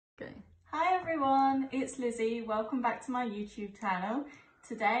Go. Hi everyone, it's Lizzie. Welcome back to my YouTube channel.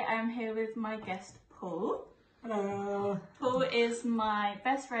 Today I am here with my guest Paul. Hello. Paul is my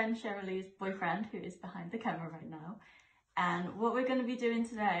best friend Shirley's boyfriend, who is behind the camera right now. And what we're going to be doing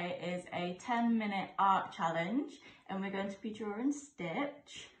today is a 10-minute art challenge, and we're going to be drawing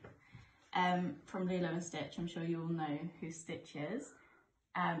Stitch from Lilo and Stitch. I'm sure you all know who Stitch is.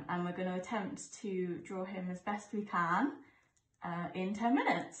 And we're going to attempt to draw him as best we can in 10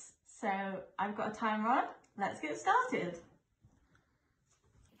 minutes. So I've got a timer on. Let's get started.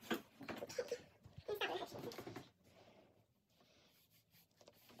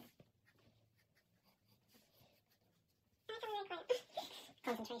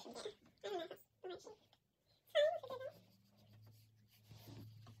 Concentration.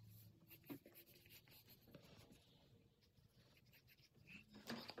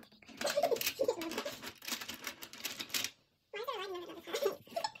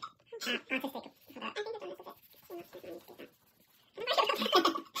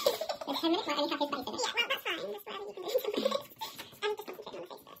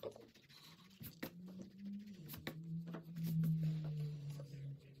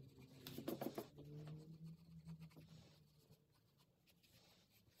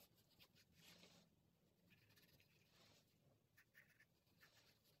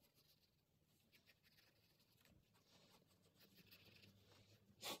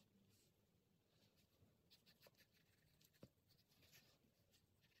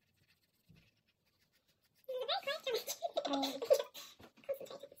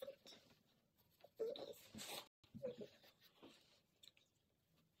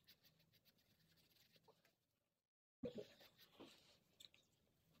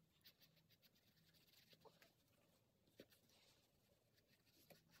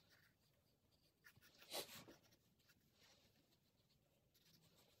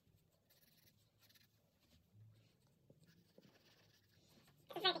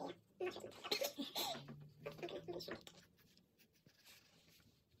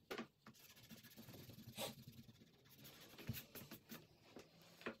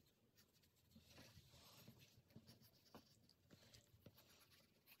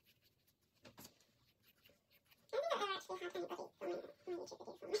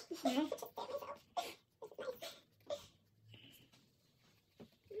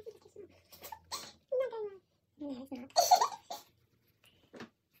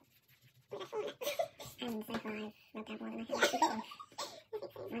 And so far I've rubbed out more than I had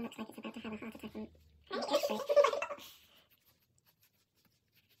before. Mine looks like it's about to have a heart attack and get sick.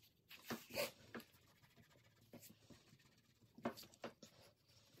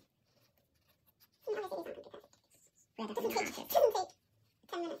 Yeah, that doesn't take 10 minutes.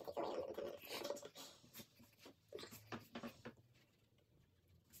 It's way longer than 10 minutes.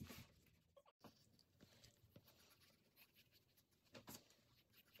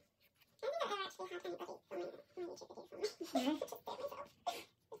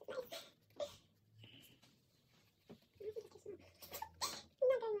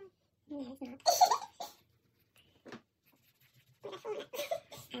 And so far I've rubbed out more than I had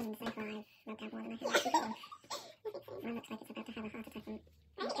before. Mine looks like it's about to have a heart attack and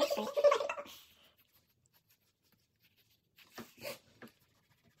get sick.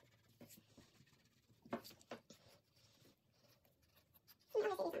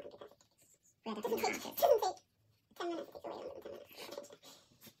 Yeah, that doesn't take 10 minutes. It's way longer than 10 minutes.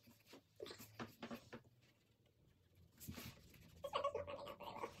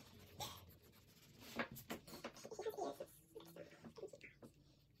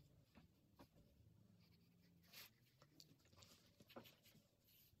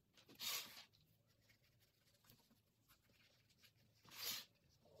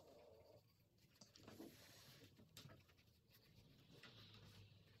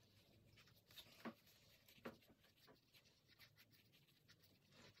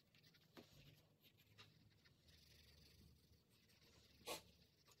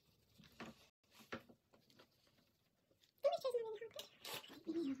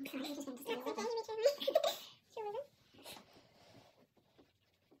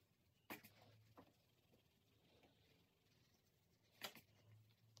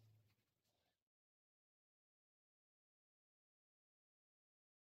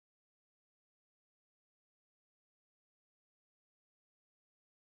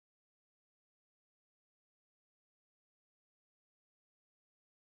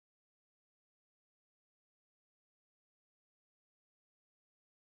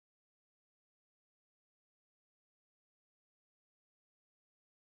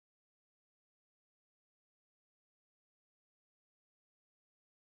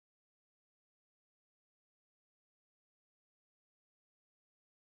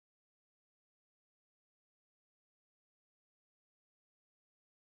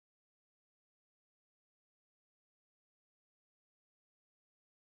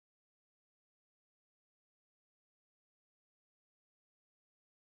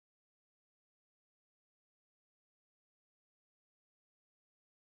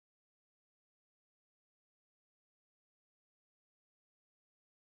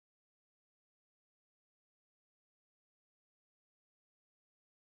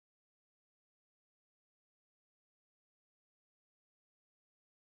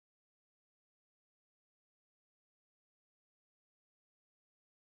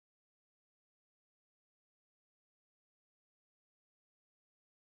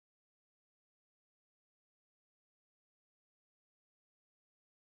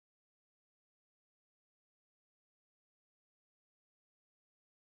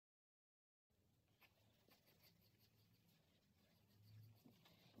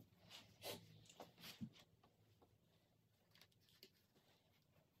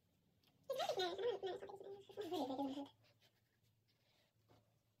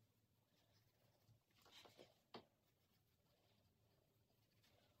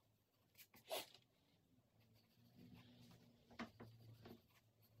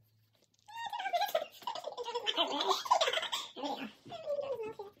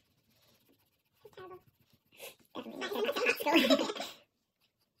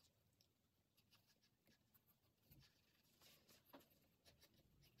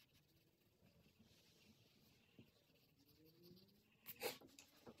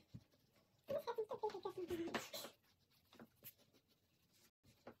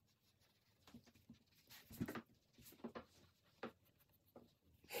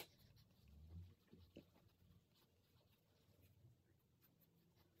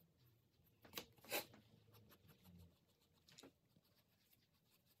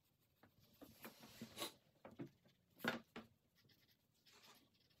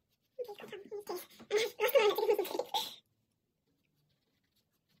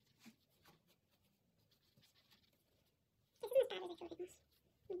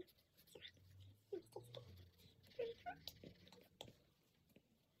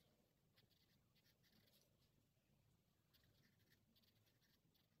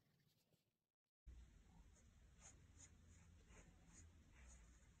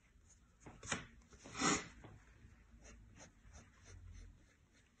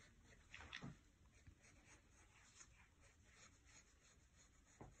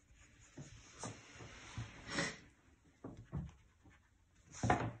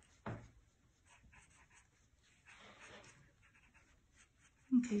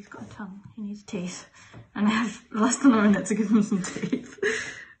 Okay, he's got a tongue, he needs teeth. And I have less than a minute to give him some teeth.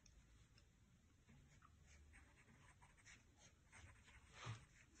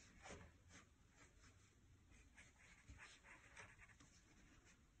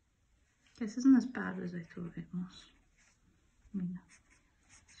 This isn't as bad as I thought it was. I mean,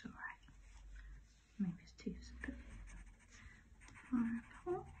 it's alright. Maybe his teeth's a bit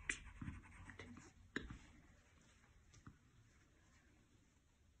hot.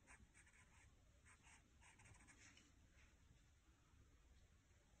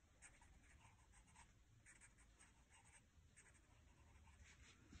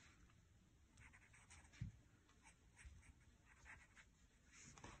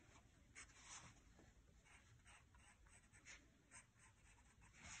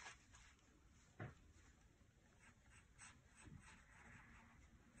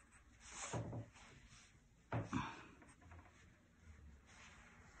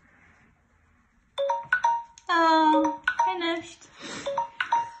 Oh, finished.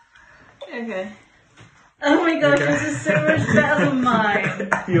 Okay. Oh my gosh, Okay. this is so much better than mine.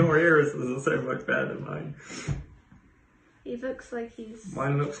 Your ears are so much better than mine. He looks like he's...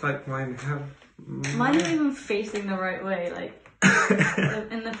 Mine looks like mine have... Mine isn't even facing the right way, like,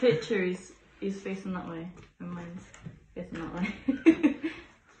 in the picture he's facing that way, and mine's facing that way.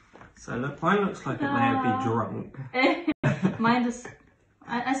 So look, mine looks like it may be drunk. Mine just...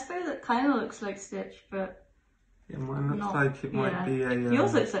 I suppose it kind of looks like Stitch, but... Yeah, mine looks not, like it might be a...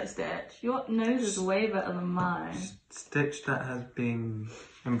 Yours looks like Stitch. Your nose is way better than mine. Stitch that has been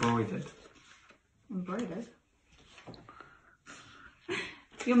embroidered. Embroidered?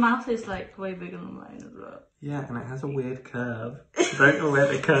 Your mouth is like way bigger than mine as well. Yeah, and it has a weird curve. I don't know where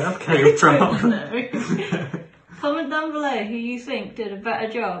the curve came from. Comment down below who you think did a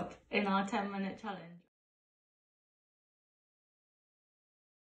better job in our 10-minute challenge.